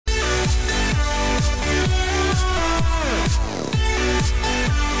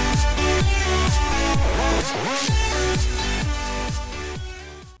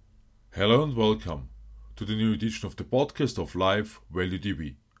Hello and welcome to the new edition of the podcast of Life Value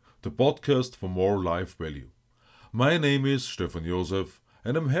TV, the podcast for more life value. My name is Stefan Josef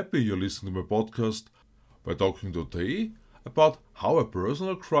and I'm happy you're listening to my podcast by talking today about how a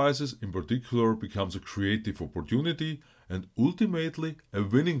personal crisis in particular becomes a creative opportunity and ultimately a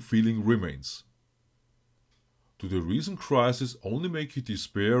winning feeling remains. Do the recent crises only make you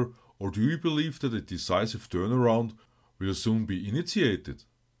despair, or do you believe that a decisive turnaround will soon be initiated?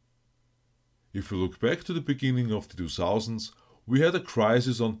 If we look back to the beginning of the 2000s, we had a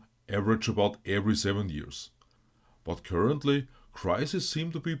crisis on average about every 7 years. But currently, crises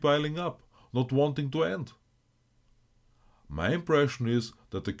seem to be piling up, not wanting to end. My impression is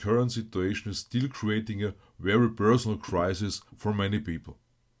that the current situation is still creating a very personal crisis for many people.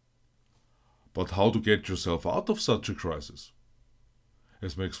 But how to get yourself out of such a crisis?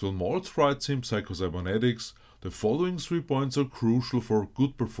 As Maxwell Maltz writes in Psycho-Cybernetics, the following 3 points are crucial for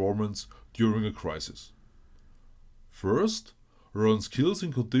good performance during a crisis. First, learn skills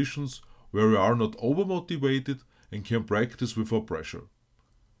in conditions where you are not overmotivated and can practice without pressure.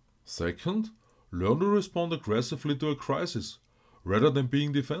 Second, learn to respond aggressively to a crisis, rather than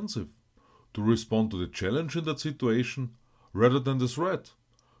being defensive, to respond to the challenge in that situation rather than the threat,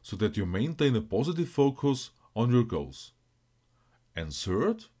 so that you maintain a positive focus on your goals. And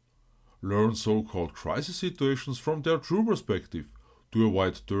third, learn so-called crisis situations from their true perspective to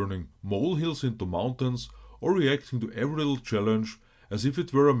avoid turning molehills into mountains or reacting to every little challenge as if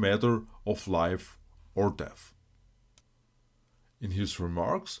it were a matter of life or death. In his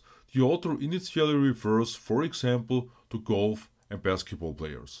remarks, the author initially refers, for example, to golf and basketball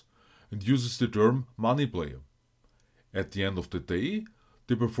players, and uses the term money player. At the end of the day,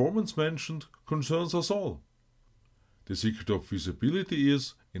 the performance mentioned concerns us all. The secret of visibility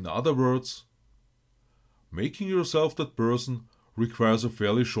is, in other words, making yourself that person requires a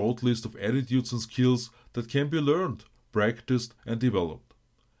fairly short list of attitudes and skills that can be learned, practiced and developed.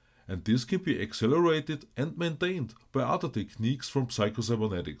 And this can be accelerated and maintained by other techniques from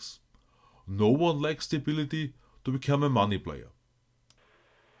Psycho-Cybernetics. No one lacks the ability to become a money player.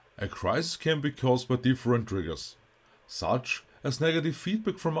 A crisis can be caused by different triggers, such as negative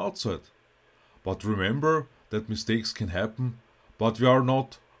feedback from outside. But remember that mistakes can happen, but they are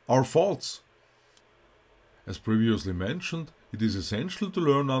not our faults. As previously mentioned, it is essential to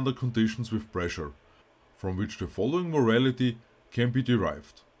learn under conditions with pressure, from which the following morality can be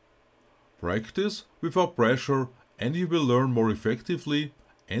derived. Practice without pressure and you will learn more effectively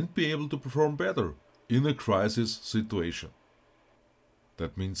and be able to perform better in a crisis situation.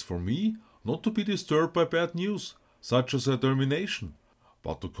 That means for me not to be disturbed by bad news, such as a termination,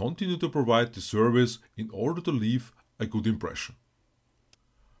 but to continue to provide the service in order to leave a good impression.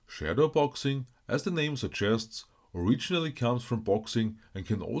 Shadowboxing, as the name suggests, originally comes from boxing and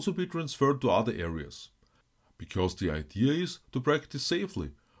can also be transferred to other areas, because the idea is to practice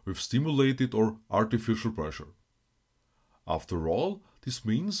safely with stimulated or artificial pressure. After all, this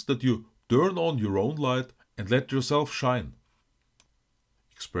means that you turn on your own light and let yourself shine.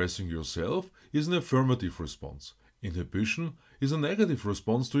 Expressing yourself is an affirmative response. Inhibition is a negative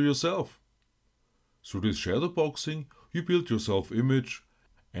response to yourself. Through this shadowboxing, you build your self-image,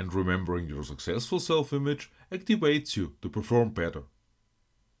 and remembering your successful self-image activates you to perform better.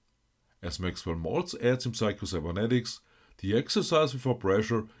 As Maxwell Maltz adds in Psycho-Cybernetics, the exercise without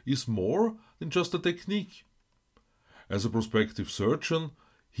pressure is more than just a technique. As a prospective surgeon,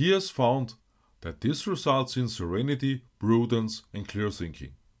 he has found that this results in serenity, prudence, and clear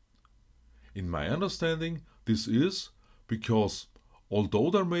thinking. In my understanding, this is because, although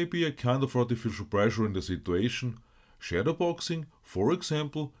there may be a kind of artificial pressure in the situation, shadowboxing, for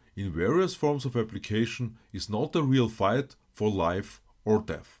example, in various forms of application, is not a real fight for life or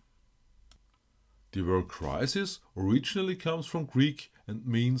death. The word crisis originally comes from Greek and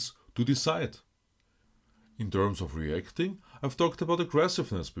means to decide. In terms of reacting, I've talked about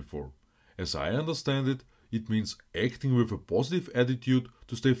aggressiveness before. As I understand it, it means acting with a positive attitude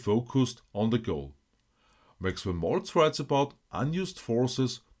to stay focused on the goal. Maxwell Maltz writes about unused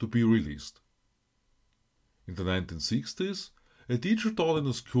forces to be released. In the 1960s, a teacher taught in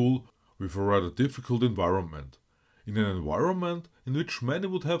a school with a rather difficult environment, in an environment in which many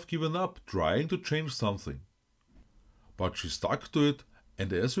would have given up trying to change something. But she stuck to it,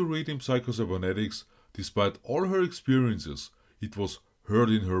 and as we read in Psycho-Cybernetics, despite all her experiences, it was heard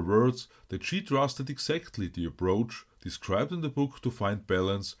in her words that she trusted exactly the approach described in the book to find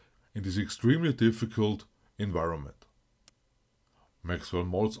balance in this extremely difficult environment. Maxwell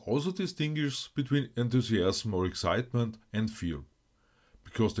Maltz also distinguishes between enthusiasm or excitement and fear,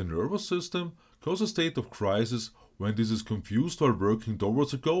 because the nervous system causes a state of crisis when this is confused while working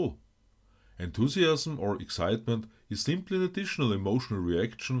towards a goal. Enthusiasm or excitement is simply an additional emotional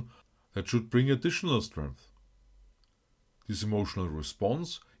reaction that should bring additional strength. This emotional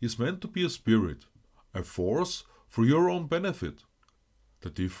response is meant to be a spirit, a force for your own benefit. The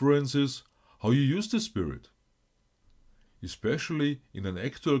difference is how you use this spirit. Especially in an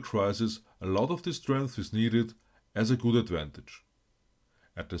actual crisis, a lot of this strength is needed as a good advantage.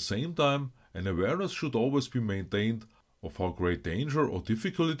 At the same time, an awareness should always be maintained of how great danger or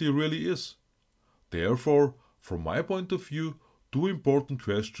difficulty really is. Therefore, from my point of view, two important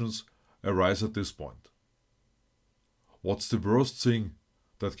questions arise at this point. What's the worst thing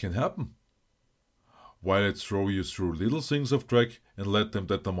that can happen? Why let's throw you through little things off track and let them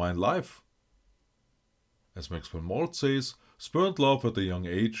determine life? As Maxwell Maltz says, spurned love at a young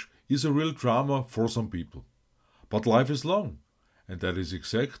age is a real drama for some people. But life is long, and that is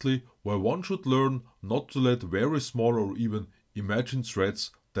exactly why one should learn not to let very small or even imagined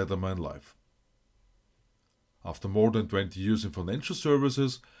threats determine life. After more than 20 years in financial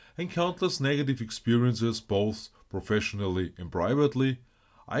services and countless negative experiences both professionally and privately,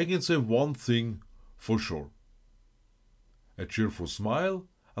 I can say one thing for sure. A cheerful smile,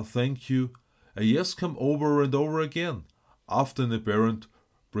 a thank you, a yes come over and over again after an apparent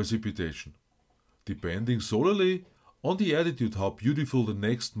precipitation, depending solely on the attitude how beautiful the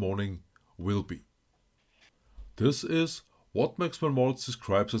next morning will be. This is what Maxwell Maltz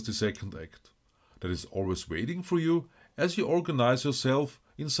describes as the second act, that is always waiting for you as you organize yourself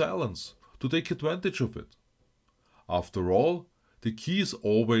in silence to take advantage of it. After all, the key is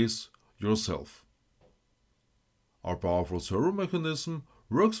always yourself. Our powerful servo mechanism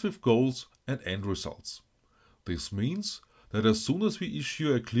works with goals and end results. This means that as soon as we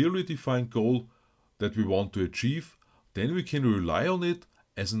issue a clearly defined goal that we want to achieve, then we can rely on it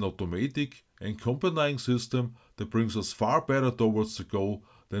as an automatic and accompanying system that brings us far better towards the goal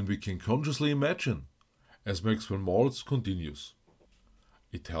than we can consciously imagine. As Maxwell Maltz continues,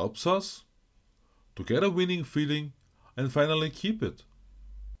 it helps us to get a winning feeling and finally keep it.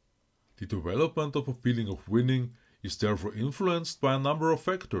 The development of a feeling of winning is therefore influenced by a number of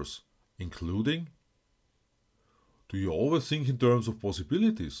factors, including: do you always think in terms of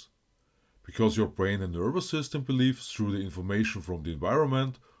possibilities? Because your brain and nervous system believes through the information from the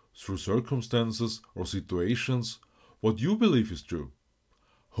environment, through circumstances or situations, what you believe is true,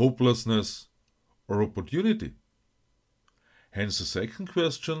 hopelessness or opportunity. Hence the second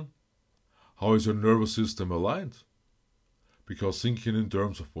question: how is your nervous system aligned? Because thinking in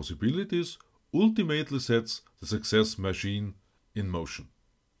terms of possibilities ultimately sets the success machine in motion.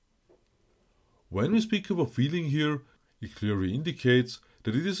 When we speak of a feeling here, it clearly indicates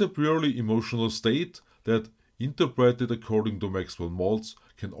that it is a purely emotional state that, interpreted according to Maxwell Maltz,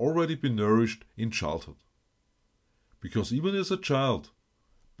 can already be nourished in childhood. Because even as a child,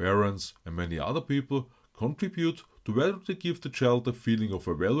 parents and many other people contribute to whether they give the child a feeling of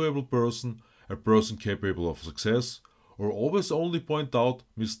a valuable person, a person capable of success, or always only point out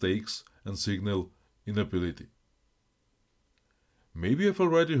mistakes and signal inability. Maybe you've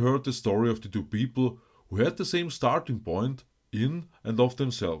already heard the story of the two people who had the same starting point in and of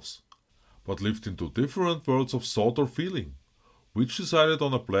themselves, but lived in two different worlds of thought or feeling, which decided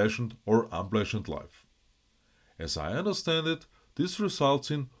on a pleasant or unpleasant life. As I understand it, this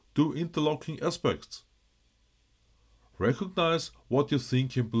results in two interlocking aspects. Recognize what you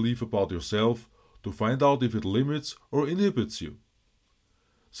think and believe about yourself to find out if it limits or inhibits you.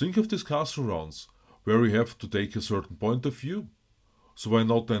 Think of discussion rounds where you have to take a certain point of view. So why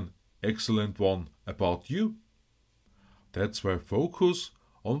not an excellent one about you? That's why focus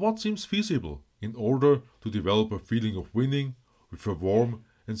on what seems feasible in order to develop a feeling of winning with a warm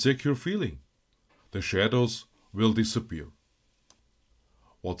and secure feeling. The shadows will disappear.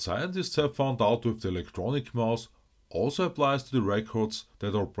 What scientists have found out with the electronic mouse also applies to the records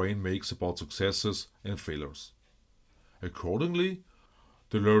that our brain makes about successes and failures. Accordingly,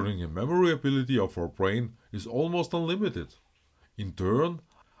 the learning and memory ability of our brain is almost unlimited. In turn,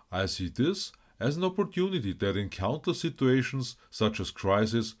 I see this as an opportunity that in countless situations such as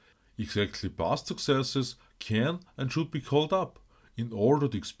crisis, exactly past successes can and should be called up in order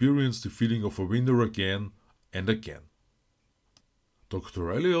to experience the feeling of a winner again and again.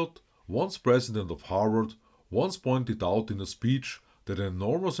 Dr. Elliott, once president of Harvard, once pointed out in a speech that an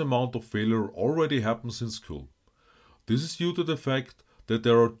enormous amount of failure already happens in school. This is due to the fact that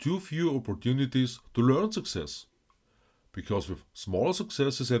there are too few opportunities to learn success. Because with smaller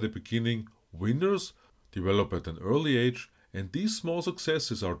successes at the beginning, winners develop at an early age, and these small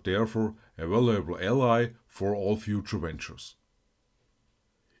successes are therefore a valuable ally for all future ventures.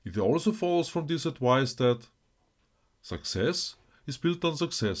 It also follows from this advice that success is built on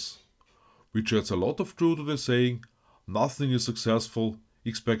success. which adds a lot of truth to the saying, nothing is successful,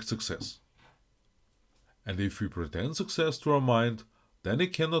 expect success. And if we pretend success to our mind, then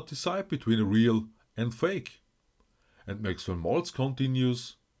it cannot decide between real and fake. And Maxwell Maltz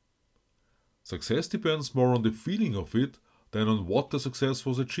continues, success depends more on the feeling of it than on what the success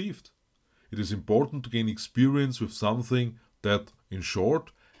was achieved. It is important to gain experience with something that, in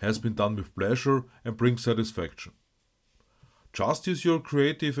short, has been done with pleasure and brings satisfaction. Just use your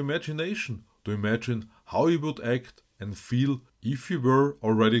creative imagination to imagine how you would act and feel if you were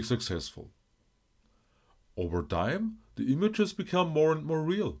already successful. Over time, the images become more and more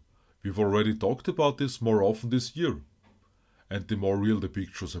real. We've already talked about this more often this year. And the more real the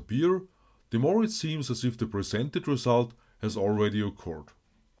pictures appear, the more it seems as if the presented result has already occurred.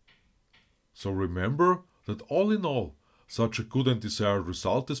 So remember that all in all, such a good and desired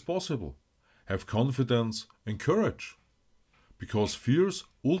result is possible. Have confidence and courage. Because fears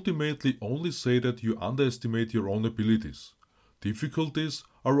ultimately only say that you underestimate your own abilities. Difficulties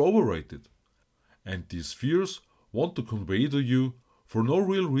are overrated. And these fears want to convey to you, for no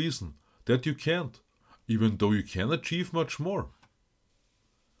real reason, that you can't, even though you can achieve much more.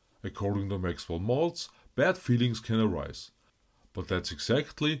 According to Maxwell Maltz, bad feelings can arise, but that's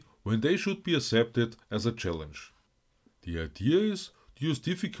exactly when they should be accepted as a challenge. The idea is to use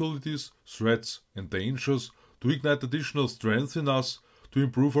difficulties, threats, and dangers to ignite additional strength in us to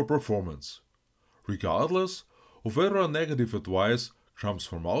improve our performance, regardless of whether our negative advice comes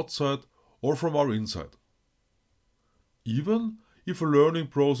from outside or from our inside. Even if a learning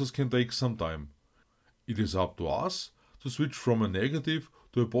process can take some time, it is up to us to switch from a negative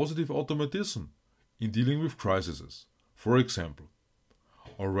to a positive automatism in dealing with crises. For example,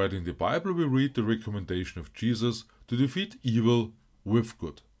 already in the Bible we read the recommendation of Jesus to defeat evil with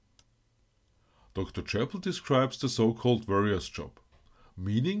good. Dr. Chappell describes the so-called warrior's job,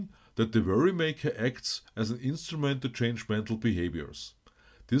 meaning that the worry maker acts as an instrument to change mental behaviors.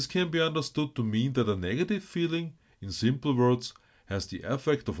 This can be understood to mean that a negative feeling, in simple words, has the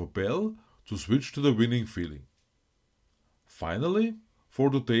effect of a bell to switch to the winning feeling. Finally, for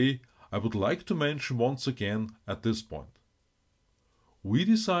today, I would like to mention once again at this point. We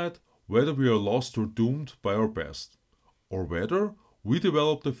decide whether we are lost or doomed by our past, or whether we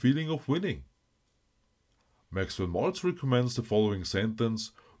develop the feeling of winning. Maxwell Maltz recommends the following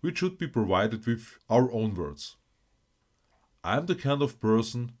sentence, which should be provided with our own words. I'm the kind of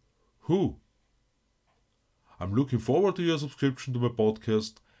person who. I'm looking forward to your subscription to my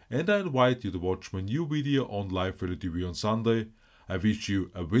podcast, and I invite you to watch my new video on Live Value TV on Sunday. I wish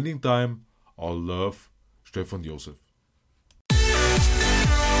you a winning time. All love, Stefan Josef.